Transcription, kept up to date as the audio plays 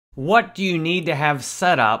What do you need to have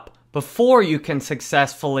set up before you can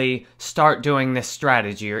successfully start doing this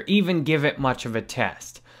strategy or even give it much of a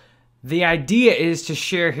test? The idea is to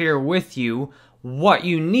share here with you what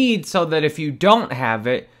you need so that if you don't have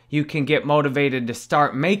it, you can get motivated to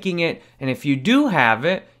start making it, and if you do have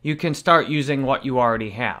it, you can start using what you already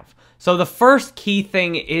have. So the first key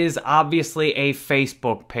thing is obviously a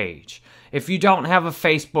Facebook page. If you don't have a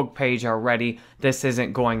Facebook page already, this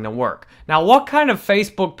isn't going to work. Now, what kind of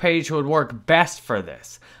Facebook page would work best for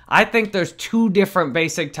this? I think there's two different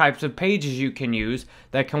basic types of pages you can use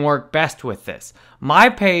that can work best with this. My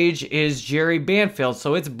page is Jerry Banfield,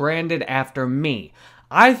 so it's branded after me.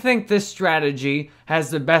 I think this strategy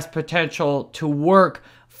has the best potential to work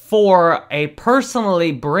for a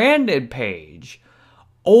personally branded page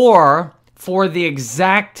or for the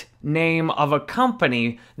exact name of a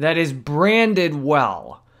company that is branded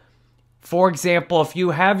well. For example, if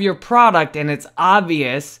you have your product and it's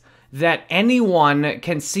obvious that anyone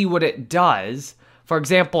can see what it does. For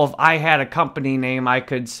example, if I had a company name, I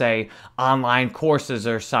could say online courses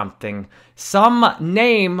or something. Some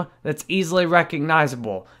name that's easily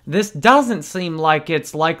recognizable. This doesn't seem like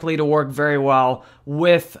it's likely to work very well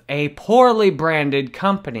with a poorly branded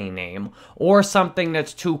company name or something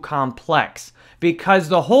that's too complex. Because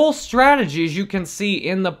the whole strategy, as you can see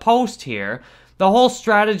in the post here, the whole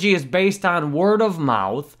strategy is based on word of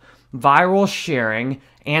mouth, viral sharing,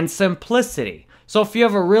 and simplicity. So if you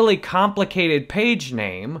have a really complicated page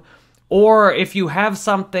name, or if you have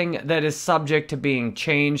something that is subject to being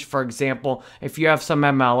changed, for example, if you have some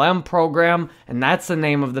MLM program and that's the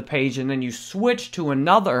name of the page and then you switch to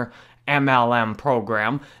another MLM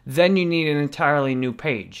program, then you need an entirely new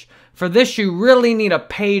page. For this, you really need a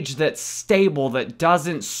page that's stable, that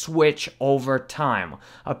doesn't switch over time.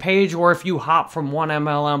 A page where if you hop from one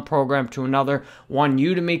MLM program to another, one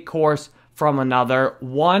Udemy course from another,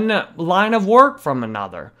 one line of work from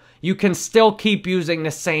another, you can still keep using the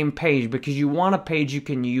same page because you want a page you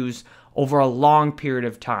can use over a long period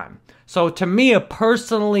of time. So to me, a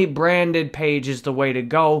personally branded page is the way to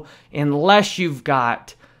go unless you've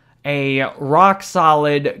got a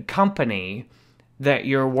rock-solid company that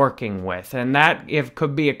you're working with. And that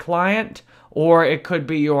could be a client or it could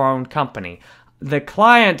be your own company. The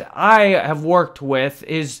client I have worked with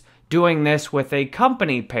is doing this with a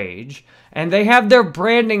company page, and they have their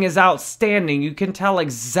branding is outstanding. You can tell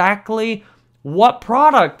exactly what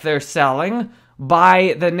product they're selling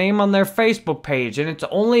by the name on their Facebook page, and it's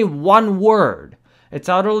only one word. It's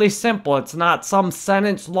utterly simple. It's not some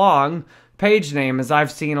sentence long page name as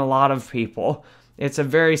I've seen a lot of people. It's a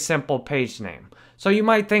very simple page name. So you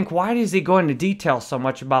might think, why does he go into detail so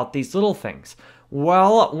much about these little things?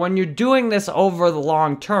 Well, when you're doing this over the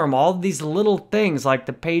long term, all these little things like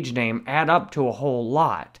the page name add up to a whole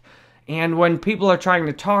lot. And when people are trying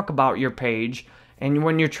to talk about your page, and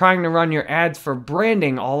when you're trying to run your ads for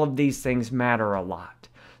branding, all of these things matter a lot.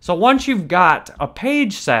 So once you've got a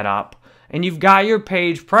page set up, and you've got your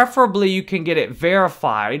page, preferably you can get it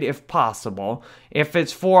verified if possible, if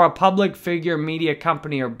it's for a public figure, media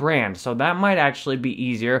company, or brand. So that might actually be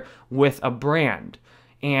easier with a brand.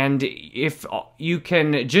 And if you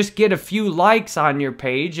can just get a few likes on your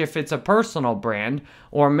page, if it's a personal brand,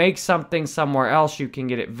 or make something somewhere else, you can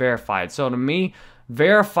get it verified. So to me,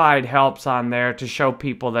 verified helps on there to show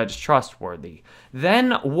people that it's trustworthy.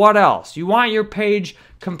 Then what else? You want your page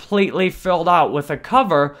completely filled out with a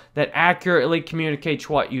cover that accurately communicates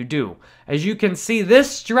what you do. As you can see,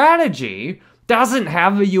 this strategy doesn't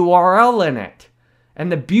have a URL in it.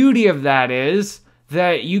 And the beauty of that is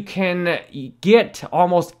that you can get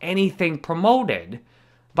almost anything promoted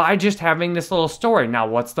by just having this little story. Now,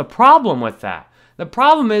 what's the problem with that? The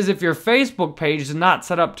problem is if your Facebook page is not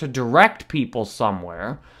set up to direct people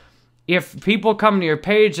somewhere, if people come to your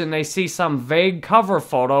page and they see some vague cover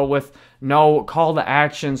photo with no call to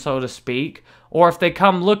action, so to speak, or if they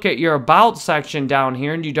come look at your about section down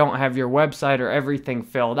here and you don't have your website or everything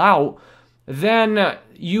filled out, then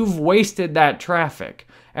you've wasted that traffic.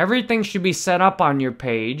 Everything should be set up on your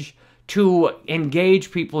page to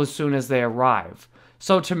engage people as soon as they arrive.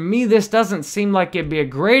 So to me, this doesn't seem like it'd be a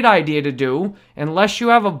great idea to do unless you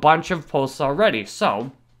have a bunch of posts already.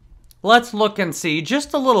 So let's look and see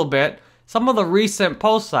just a little bit some of the recent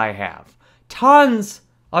posts I have. Tons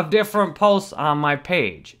of different posts on my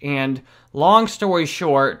page. And long story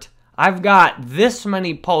short, I've got this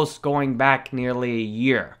many posts going back nearly a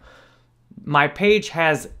year. My page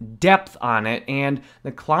has depth on it, and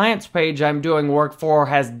the client's page I'm doing work for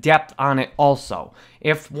has depth on it also.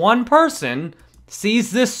 If one person sees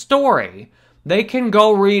this story, they can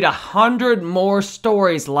go read 100 more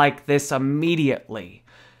stories like this immediately.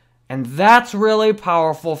 And that's really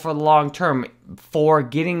powerful for the long term for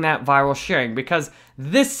getting that viral sharing, because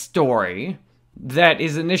this story that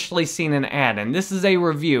is initially seen in an ad, and this is a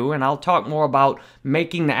review, and I'll talk more about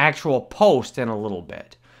making the actual post in a little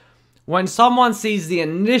bit. When someone sees the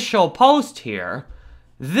initial post here,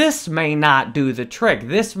 this may not do the trick.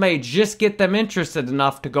 This may just get them interested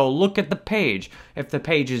enough to go look at the page. If the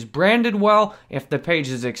page is branded well, if the page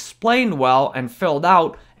is explained well and filled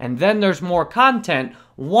out, and then there's more content,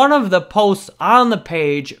 one of the posts on the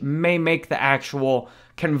page may make the actual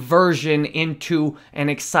conversion into an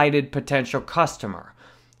excited potential customer.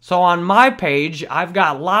 So on my page, I've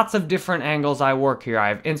got lots of different angles I work here. I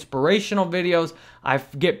have inspirational videos. I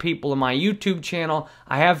get people in my YouTube channel.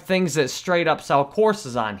 I have things that straight up sell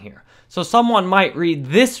courses on here. So someone might read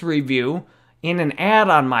this review in an ad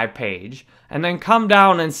on my page and then come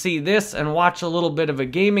down and see this and watch a little bit of a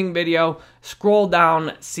gaming video, scroll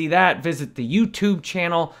down, see that, visit the YouTube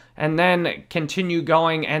channel, and then continue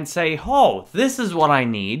going and say, oh, this is what I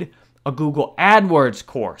need, a Google AdWords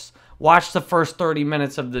course. Watch the first 30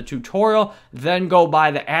 minutes of the tutorial, then go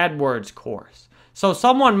buy the AdWords course. So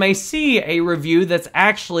someone may see a review that's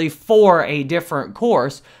actually for a different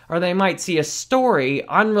course, or they might see a story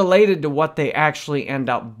unrelated to what they actually end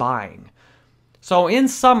up buying. So in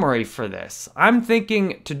summary for this, I'm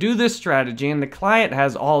thinking to do this strategy, and the client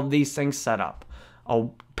has all of these things set up. A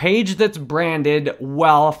page that's branded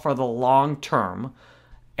well for the long term,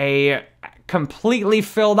 a completely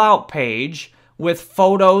filled out page with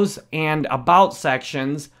photos and about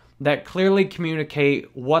sections that clearly communicate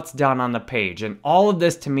what's done on the page. And all of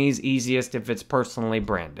this to me is easiest if it's personally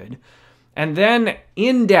branded. And then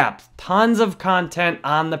in-depth, tons of content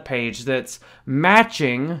on the page that's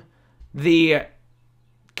matching the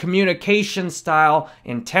communication style,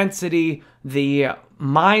 intensity, the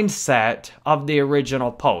mindset of the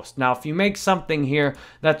original post. Now, if you make something here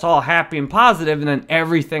that's all happy and positive, and then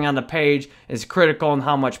everything on the page is critical and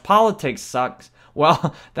how much politics sucks,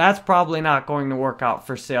 well, that's probably not going to work out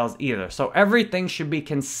for sales either. So everything should be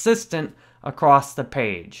consistent across the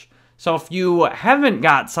page. So if you haven't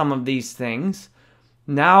got some of these things,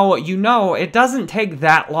 now you know it doesn't take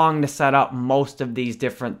that long to set up most of these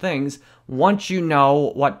different things once you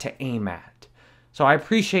know what to aim at. So I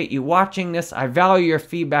appreciate you watching this. I value your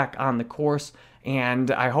feedback on the course,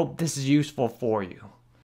 and I hope this is useful for you.